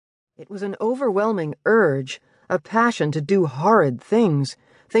It was an overwhelming urge, a passion to do horrid things,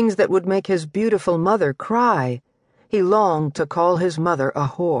 things that would make his beautiful mother cry. He longed to call his mother a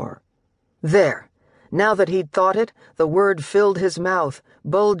whore. There! Now that he'd thought it, the word filled his mouth,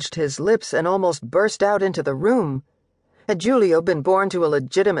 bulged his lips, and almost burst out into the room. Had Giulio been born to a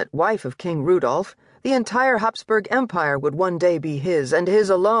legitimate wife of King Rudolph, the entire Habsburg Empire would one day be his, and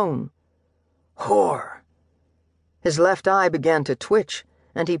his alone. Whore! His left eye began to twitch,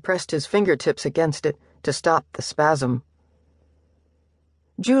 and he pressed his fingertips against it to stop the spasm.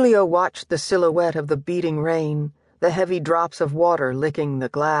 Giulio watched the silhouette of the beating rain, the heavy drops of water licking the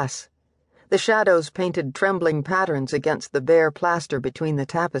glass. The shadows painted trembling patterns against the bare plaster between the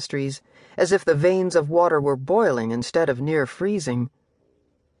tapestries, as if the veins of water were boiling instead of near freezing.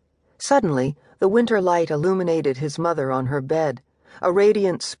 Suddenly, the winter light illuminated his mother on her bed, a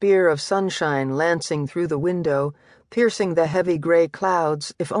radiant spear of sunshine lancing through the window, piercing the heavy gray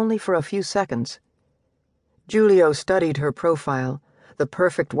clouds, if only for a few seconds. Giulio studied her profile, the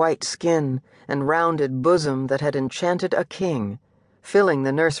perfect white skin and rounded bosom that had enchanted a king, filling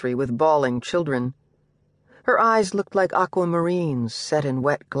the nursery with bawling children. Her eyes looked like aquamarines set in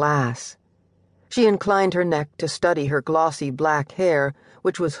wet glass. She inclined her neck to study her glossy black hair,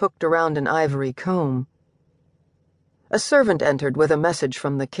 which was hooked around an ivory comb. A servant entered with a message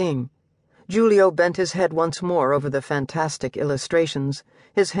from the king. Giulio bent his head once more over the fantastic illustrations,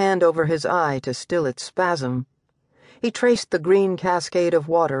 his hand over his eye to still its spasm. He traced the green cascade of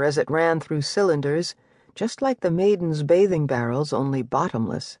water as it ran through cylinders, just like the maiden's bathing barrels, only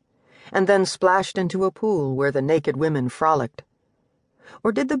bottomless, and then splashed into a pool where the naked women frolicked.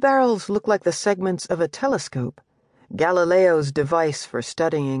 Or did the barrels look like the segments of a telescope, Galileo's device for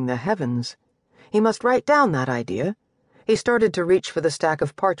studying the heavens? He must write down that idea. He started to reach for the stack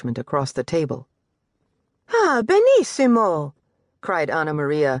of parchment across the table. "Ah, benissimo!" cried Anna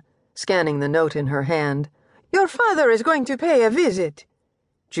Maria, scanning the note in her hand. "Your father is going to pay a visit."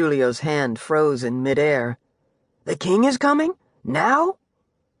 Giulio's hand froze in midair. "The king is coming? Now?"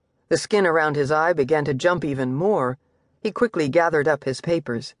 The skin around his eye began to jump even more. He quickly gathered up his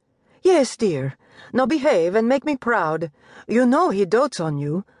papers. "Yes, dear. Now behave and make me proud. You know he dotes on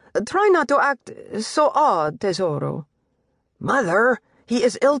you. Try not to act so odd, tesoro." "Mother, he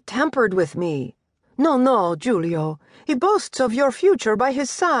is ill-tempered with me." No, Giulio. He boasts of your future by his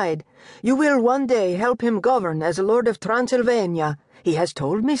side. You will one day help him govern as Lord of Transylvania. He has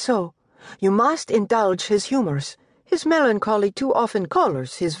told me so. You must indulge his humors. His melancholy too often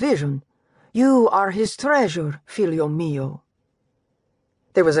colors his vision. You are his treasure, figlio mio."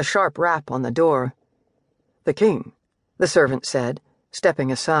 There was a sharp rap on the door. "The king," the servant said,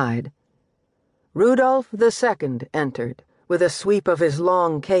 stepping aside. Rudolph II entered, with a sweep of his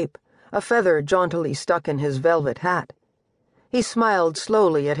long cape, a feather jauntily stuck in his velvet hat. He smiled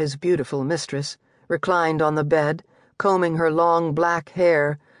slowly at his beautiful mistress, reclined on the bed, combing her long black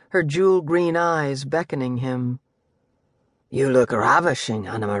hair, her jewel-green eyes beckoning him. "You look ravishing,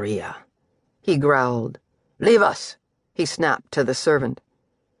 Anna Maria," he growled. "Leave us," he snapped to the servant.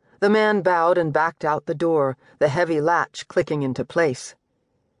 The man bowed and backed out the door, the heavy latch clicking into place.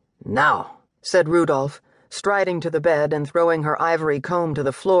 "Now," said Rudolph, striding to the bed and throwing her ivory comb to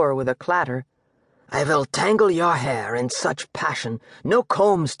the floor with a clatter, "I will tangle your hair in such passion, no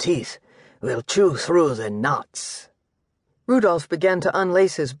comb's teeth will chew through the knots." Rudolph began to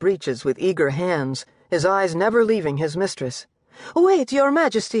unlace his breeches with eager hands, his eyes never leaving his mistress. "Wait, your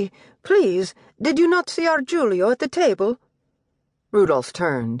majesty, please, did you not see our Giulio at the table?" Rudolph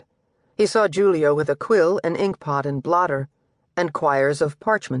turned. He saw Giulio with a quill, an inkpot and blotter, and quires of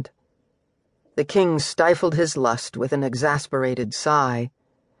parchment. The king stifled his lust with an exasperated sigh.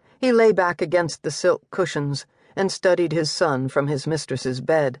 He lay back against the silk cushions and studied his son from his mistress's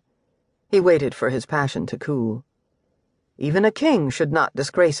bed. He waited for his passion to cool. Even a king should not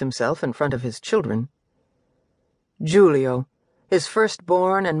disgrace himself in front of his children. Giulio, his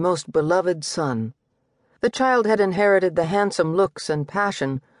firstborn and most beloved son. The child had inherited the handsome looks and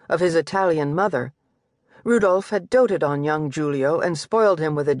passion of his Italian mother. Rudolph had doted on young Giulio and spoiled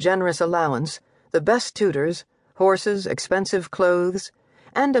him with a generous allowance, the best tutors, horses, expensive clothes,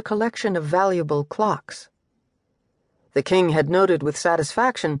 and a collection of valuable clocks. The king had noted with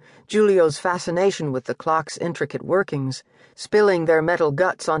satisfaction Giulio's fascination with the clock's intricate workings, spilling their metal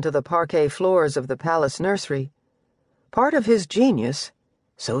guts onto the parquet floors of the palace nursery. Part of his genius,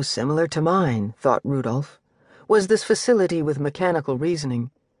 so similar to mine, thought Rudolph, was this facility with mechanical reasoning.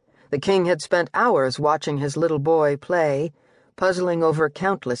 The king had spent hours watching his little boy play, puzzling over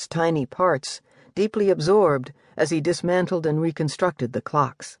countless tiny parts, deeply absorbed as he dismantled and reconstructed the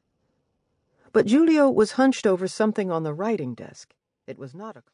clocks. But Giulio was hunched over something on the writing desk. It was not a